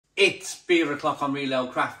It's beer o'clock on Real Ale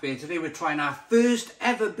Craft Beer. Today we're trying our first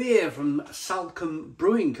ever beer from Salcombe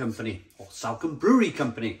Brewing Company, or Salcombe Brewery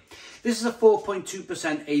Company. This is a 4.2%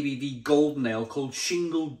 ABV golden ale called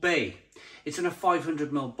Shingle Bay. It's in a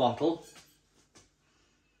 500ml bottle.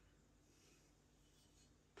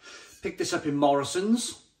 Picked this up in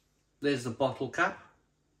Morrison's. There's the bottle cap.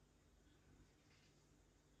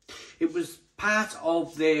 It was part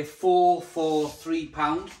of their 4 for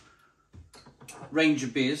 £3 range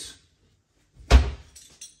of beers.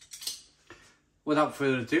 Without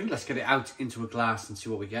further ado, let's get it out into a glass and see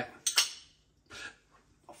what we get.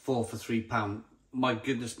 4 for £3. My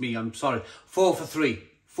goodness me, I'm sorry. 4 for 3.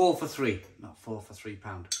 4 for 3. Not 4 for £3.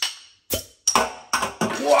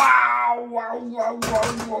 Wow! Wow! Wow! Wow!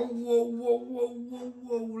 Whoa! Whoa! Whoa! Whoa! Whoa!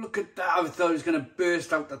 Whoa! Look at that! I thought it was going to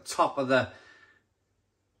burst out the top of the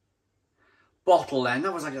bottle then.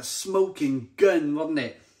 That was like a smoking gun, wasn't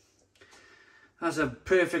it? That's a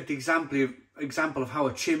perfect example of how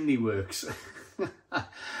a chimney works.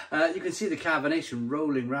 You can see the carbonation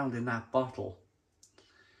rolling round in that bottle.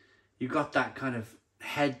 You got that kind of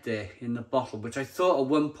head there in the bottle, which I thought at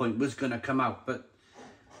one point was going to come out, but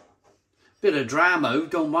bit of drama.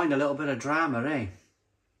 Don't mind a little bit of drama, eh?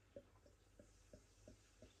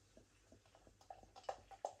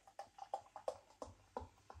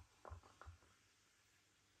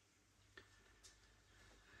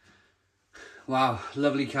 Wow,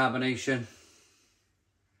 lovely carbonation.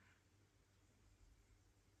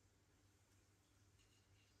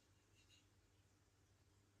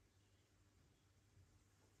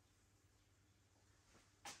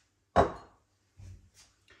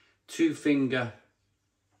 Two-finger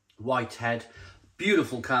white head.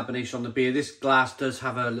 Beautiful carbonation on the beer. This glass does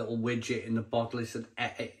have a little widget in the bottle. It's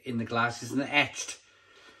in the glass. It's an etched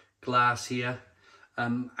glass here.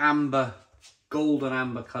 Amber, golden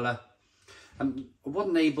amber colour. I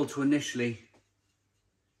wasn't able to initially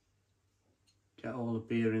get all the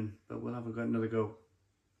beer in, but we'll have another go.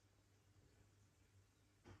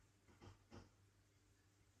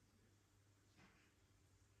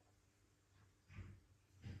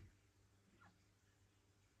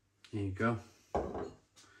 There you go.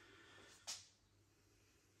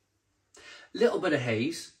 Little bit of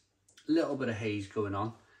haze going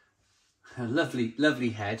on. Lovely, lovely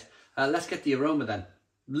head. Let's get the aroma then.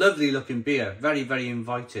 Lovely looking beer, very, very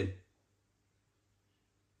inviting.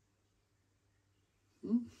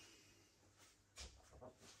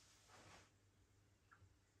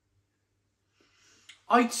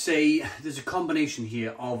 I'd say there's a combination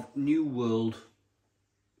here of New World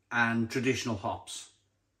and traditional hops.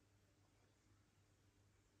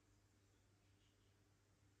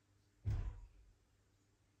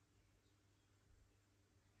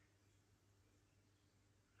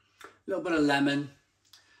 A little bit of lemon.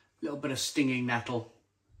 A little bit of stinging nettle.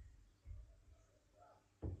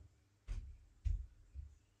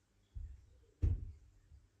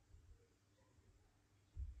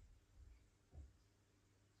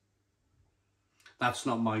 That's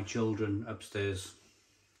not my children upstairs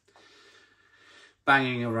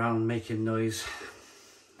banging around, making noise.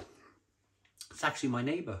 It's actually my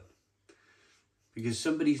neighbour, because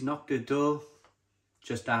somebody's knocked their door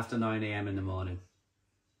just after 9 AM in the morning.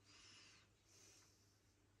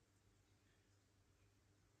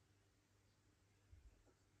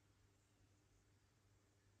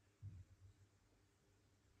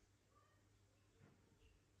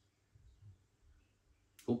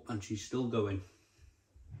 Oh, and she's still going.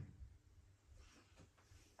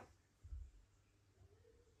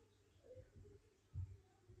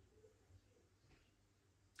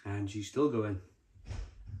 And she's still going.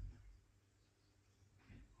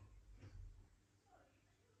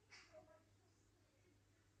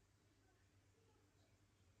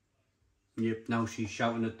 Yep, now she's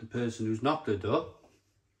shouting at the person who's knocked the door.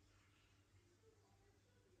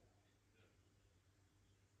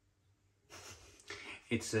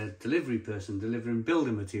 It's a delivery person delivering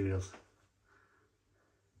building materials.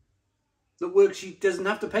 The work she doesn't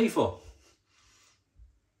have to pay for.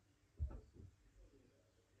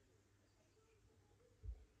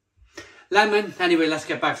 Lemon. Anyway, let's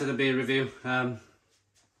get back to the beer review. God,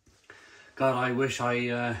 I wish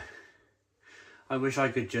I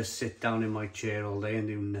could just sit down in my chair all day and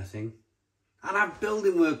do nothing. And have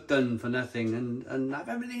building work done for nothing, and have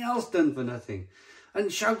everything else done for nothing. And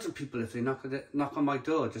shout at people if they knock on my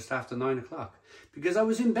door just after 9 o'clock. Because I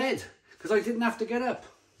was in bed. Because I didn't have to get up.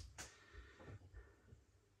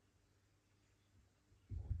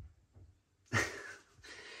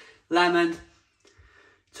 Lemon.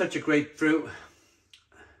 Touch of grapefruit.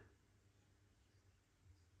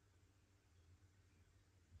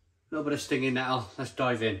 A little bit of stinging nettle. Let's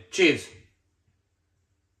dive in. Cheers.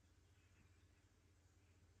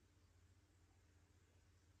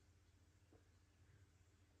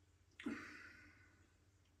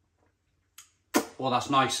 Oh, that's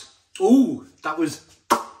nice. Ooh, that was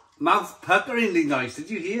mouth puckeringly nice. Did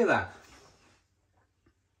you hear that?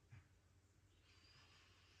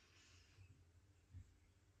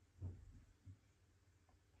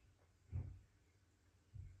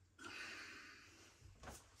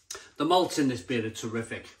 The malts in this beer are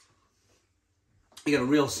terrific. You get a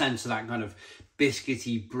real sense of that kind of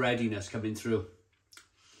biscuity breadiness coming through.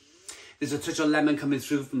 There's a touch of lemon coming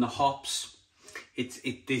through from the hops.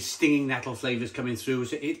 There's stinging nettle flavours coming through.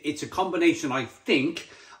 So it's a combination, I think.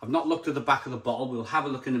 I've not looked at the back of the bottle. We'll have a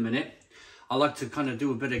look in a minute. I like to kind of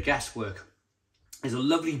do a bit of guesswork. There's a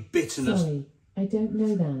lovely bitterness. Sorry, I don't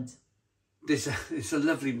know that. It's a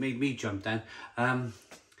lovely, made me jump then.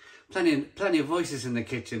 Plenty of voices in the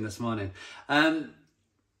kitchen this morning. There's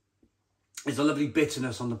a lovely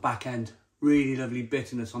bitterness on the back end. Really lovely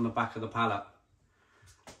bitterness on the back of the palate.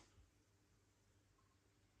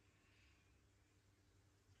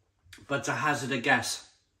 But to hazard a guess,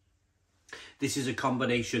 this is a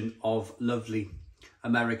combination of lovely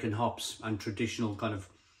American hops and traditional kind of,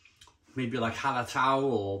 maybe like Hallertau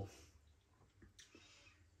or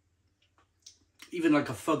even like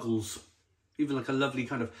a Fuggles, even like a lovely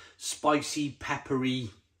kind of spicy, peppery,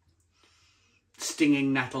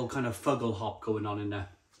 stinging nettle kind of Fuggle hop going on in there.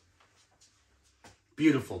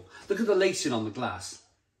 Beautiful. Look at the lacing on the glass.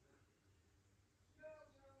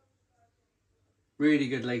 Really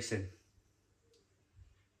good lacing.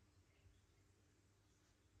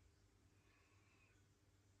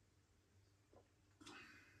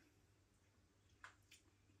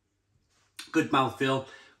 Good mouthfeel,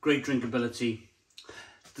 great drinkability.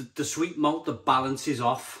 The sweet malt that balances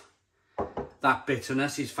off that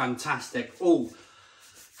bitterness is fantastic. Oh,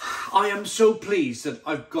 I am so pleased that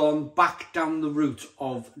I've gone back down the route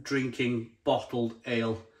of drinking bottled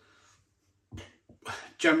ale.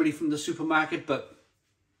 Generally from the supermarket, but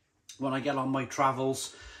when I get on my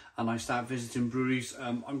travels and I start visiting breweries,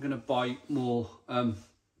 I'm going to buy more of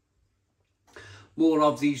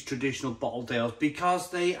these traditional bottled ales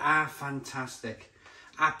because they are fantastic.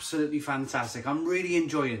 Absolutely fantastic. I'm really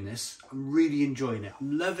enjoying this. I'm really enjoying it.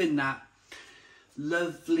 I'm loving that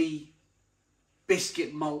lovely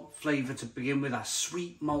biscuit malt flavour to begin with, that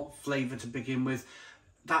sweet malt flavour to begin with.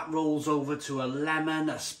 That rolls over to a lemon,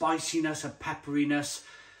 a spiciness, a pepperiness,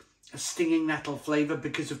 a stinging nettle flavour,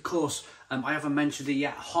 because of course, I haven't mentioned it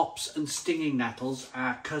yet, hops and stinging nettles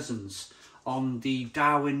are cousins on the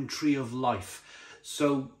Darwin tree of life.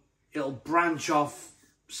 So it'll branch off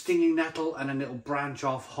stinging nettle and then it'll branch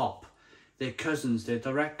off hop. They're cousins, they're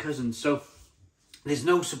direct cousins. So there's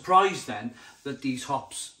no surprise then that these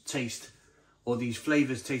hops taste, or these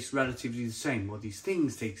flavours taste relatively the same, or these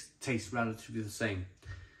things taste relatively the same.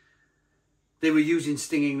 They were using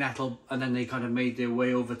stinging nettle and then they kind of made their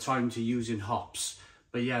way over time to using hops.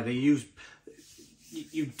 But yeah, you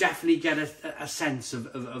definitely get a sense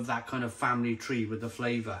of that kind of family tree with the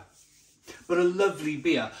flavour. But a lovely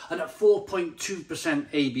beer, and at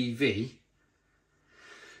 4.2% ABV,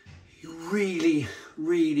 you really,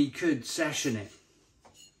 really could session it.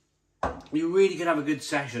 You really could have a good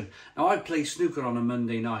session. Now, I play snooker on a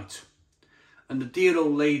Monday night, and the dear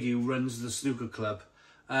old lady who runs the snooker club,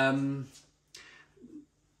 don't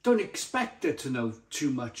expect her to know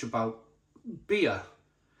too much about beer,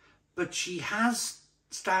 but she has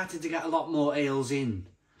started to get a lot more ales in.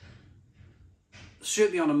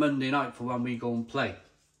 Certainly on a Monday night for when we go and play.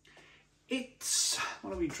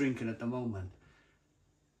 What are we drinking at the moment?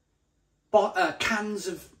 Cans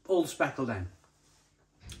of Old Speckled Hen.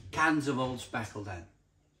 Cans of Old Speckled Hen.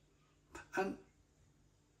 And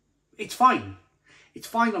it's fine. It's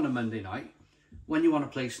fine on a Monday night when you want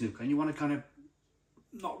to play snooker and you want to kind of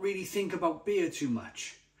not really think about beer too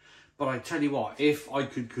much. But I tell you what, if I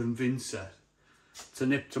could convince her to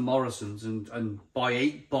nip to Morrison's and buy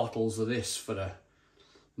 8 bottles of this for the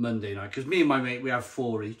Monday night, because me and my mate, we have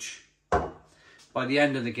 4 each. By the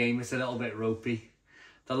end of the game, it's a little bit ropey.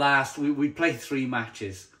 We play 3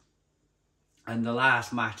 matches, and the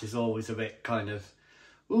last match is always a bit kind of,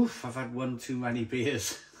 oof, I've had one too many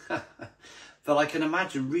beers. But I can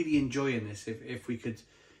imagine really enjoying this if we could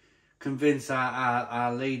convince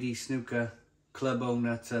our lady snooker club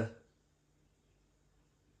owner to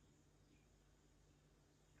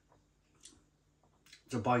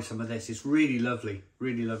buy some of this. It's really lovely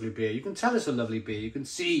beer. You can tell it's a lovely beer. You can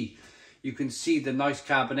see the nice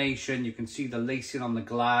carbonation. You can see the lacing on the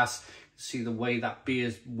glass. You can see the way that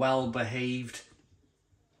beer's well behaved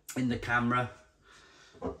in the camera.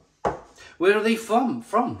 Where are they from?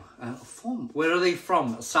 Where are they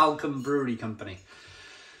from? Salcombe Brewery Company.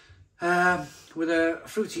 With a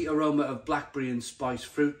fruity aroma of blackberry and spice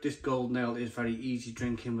fruit, this golden ale is very easy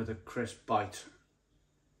drinking with a crisp bite.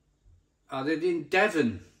 They're in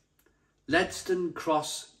Devon. Ledston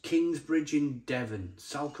Cross, Kingsbridge in Devon.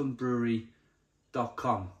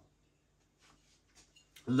 SalcombeBrewery.com.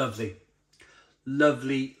 Lovely.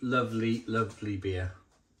 Lovely, lovely, lovely beer.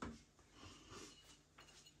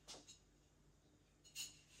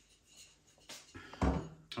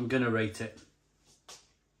 I'm going to rate it.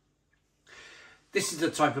 This is the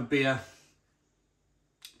type of beer,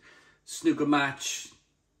 snooker match,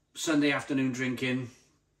 Sunday afternoon drinking,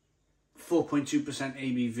 4.2%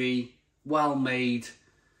 ABV, well made,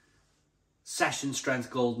 session strength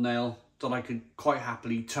golden ale that I could quite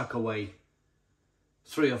happily tuck away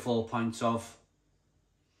 3 or 4 pints of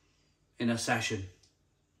in a session.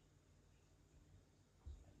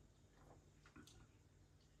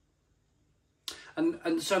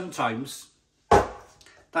 And sometimes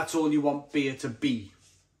that's all you want beer to be.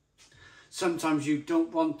 Sometimes you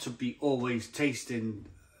don't want to be always tasting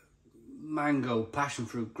mango, passion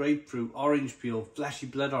fruit, grapefruit, orange peel, fleshy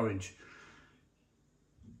blood orange.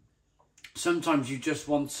 Sometimes you just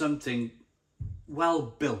want something well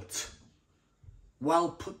built, well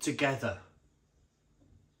put together,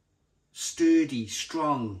 sturdy,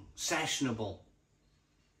 strong, sessionable.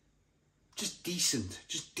 Just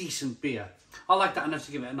decent beer. I like that enough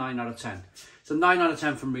to give it a 9 out of 10. It's a 9 out of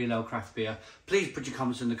 10 from Real Ale Craft Beer. Please put your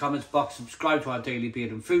comments in the comments box, subscribe to our daily beer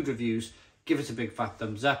and food reviews, give us a big fat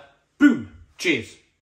thumbs up. Boom! Cheers!